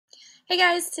Hey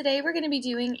guys, today we're going to be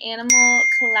doing animal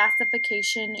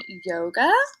classification yoga.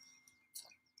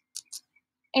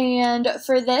 And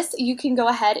for this, you can go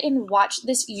ahead and watch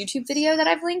this YouTube video that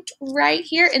I've linked right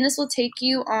here. And this will take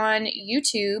you on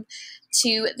YouTube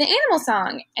to the animal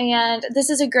song. And this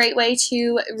is a great way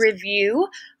to review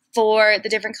for the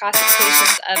different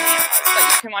classifications of animals.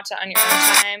 But you can watch that on your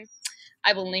own time.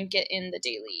 I will link it in the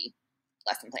daily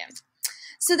lesson plan.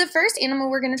 So the first animal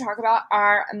we're going to talk about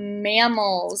are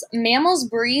mammals. Mammals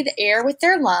breathe air with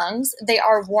their lungs. They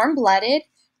are warm-blooded.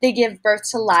 They give birth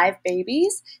to live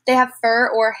babies. They have fur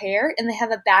or hair, and they have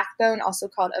a backbone, also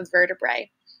called a vertebrae.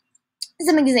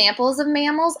 Some examples of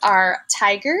mammals are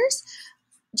tigers,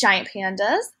 giant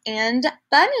pandas, and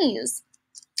bunnies.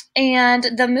 And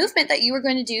the movement that you are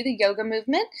going to do, the yoga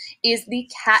movement, is the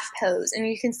cat pose. And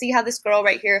you can see how this girl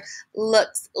right here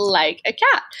looks like a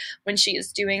cat when she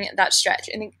is doing that stretch.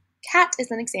 And a cat is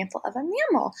an example of a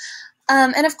mammal.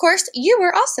 And of course, you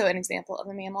are also an example of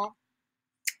a mammal.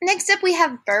 Next up, we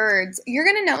have birds. You're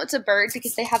going to know it's a bird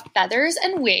because they have feathers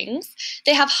and wings.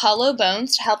 They have hollow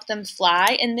bones to help them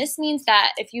fly. And this means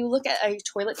that if you look at a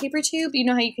toilet paper tube, you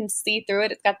know how you can see through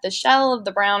it? It's got the shell of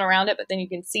the brown around it, but then you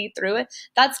can see through it.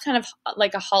 That's kind of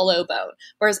like a hollow bone,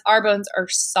 whereas our bones are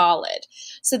solid.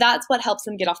 So that's what helps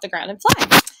them get off the ground and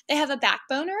fly. They have a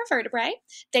backbone or a vertebrae.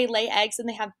 They lay eggs and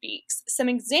they have beaks. Some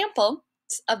examples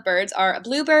of birds are a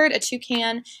bluebird, a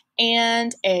toucan,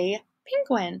 and a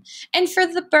penguin. And for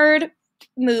the bird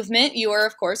movement, you are,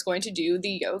 of course, going to do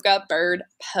the yoga bird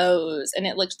pose. And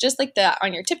it looks just like that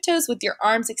on your tiptoes with your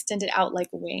arms extended out like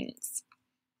wings.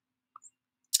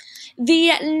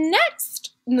 The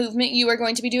next movement you are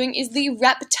going to be doing is the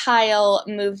reptile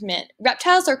movement.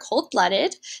 Reptiles are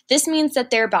cold-blooded. This means that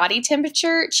their body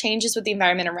temperature changes with the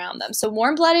environment around them. So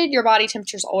warm-blooded, your body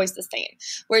temperature is always the same.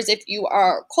 Whereas if you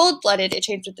are cold-blooded, it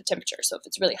changes with the temperature. So if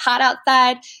it's really hot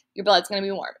outside, your blood's going to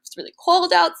be warm. If it's really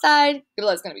cold outside, your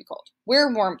blood's going to be cold.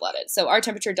 We're warm-blooded, so our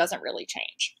temperature doesn't really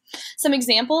change.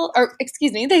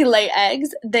 They lay eggs,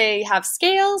 they have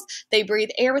scales, they breathe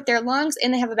air with their lungs,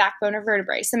 and they have a backbone or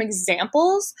vertebrae. Some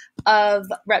examples of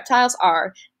reptiles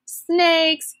are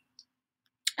snakes,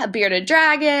 bearded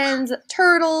dragons,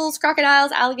 turtles,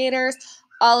 crocodiles, alligators.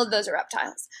 All of those are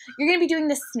reptiles. You're going to be doing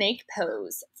the snake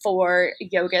pose for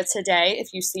yoga today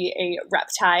if you see a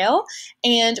reptile.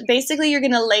 And basically, you're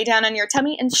going to lay down on your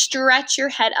tummy and stretch your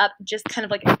head up just kind of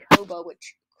like a cobra,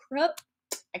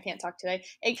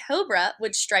 a cobra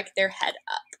would strike their head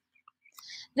up.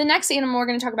 The next animal we're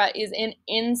going to talk about is an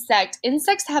insect.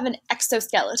 Insects have an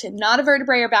exoskeleton, not a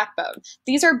vertebrae or backbone.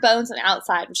 These are bones on the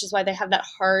outside, which is why they have that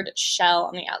hard shell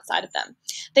on the outside of them.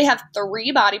 They have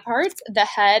 3 body parts: the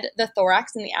head, the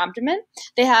thorax, and the abdomen.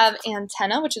 They have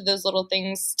antennae, which are those little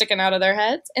things sticking out of their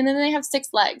heads, and then they have 6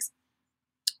 legs.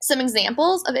 Some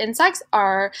examples of insects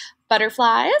are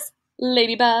butterflies,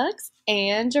 ladybugs,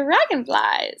 and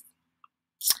dragonflies.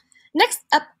 Next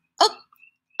up,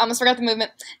 almost forgot the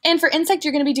movement. And for insect,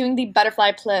 you're going to be doing the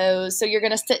butterfly pose. So you're going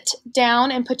to sit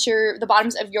down and put the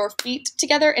bottoms of your feet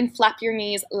together and flap your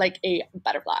knees like a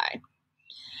butterfly.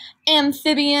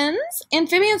 Amphibians.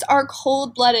 Amphibians are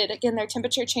cold-blooded. Again, their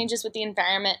temperature changes with the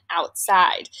environment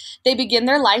outside. They begin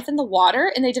their life in the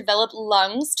water, and they develop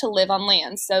lungs to live on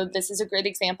land. So this is a great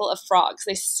example of frogs.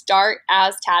 They start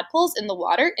as tadpoles in the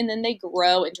water, and then they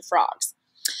grow into frogs.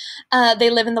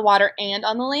 They live in the water and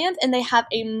on the land, and they have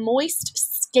a moist,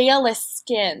 scaleless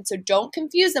skin. So don't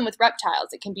confuse them with reptiles.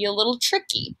 It can be a little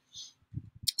tricky.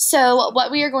 So what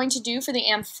we are going to do for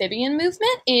the amphibian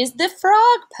movement is the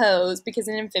frog pose, because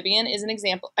a frog is an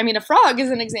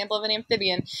example of an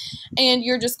amphibian. And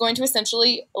you're just going to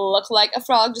essentially look like a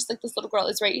frog, just like this little girl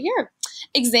is right here.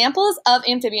 Examples of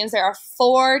amphibians: there are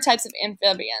 4 types of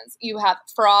amphibians. You have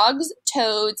frogs,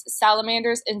 toads,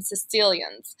 salamanders, and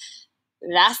caecilians.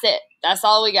 That's it. That's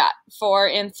all we got for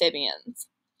amphibians.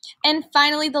 And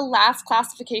finally, the last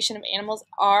classification of animals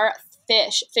are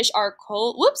fish. Fish are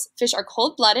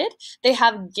cold-blooded. They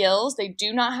have gills. They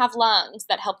do not have lungs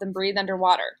that help them breathe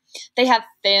underwater. They have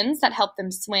fins that help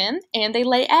them swim, and they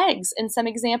lay eggs. And some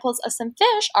examples of some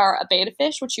fish are a betta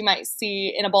fish, which you might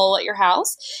see in a bowl at your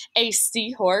house, a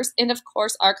seahorse, and of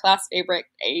course, our class favorite,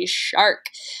 a shark.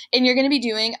 And you're going to be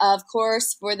doing, of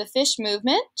course, for the fish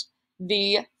movement,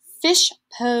 the fish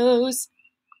pose.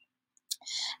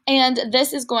 And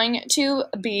this is going to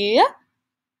be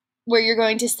where you're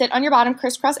going to sit on your bottom,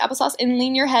 crisscross applesauce, and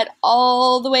lean your head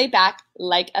all the way back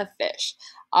like a fish.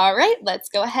 All right, let's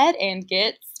go ahead and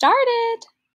get started.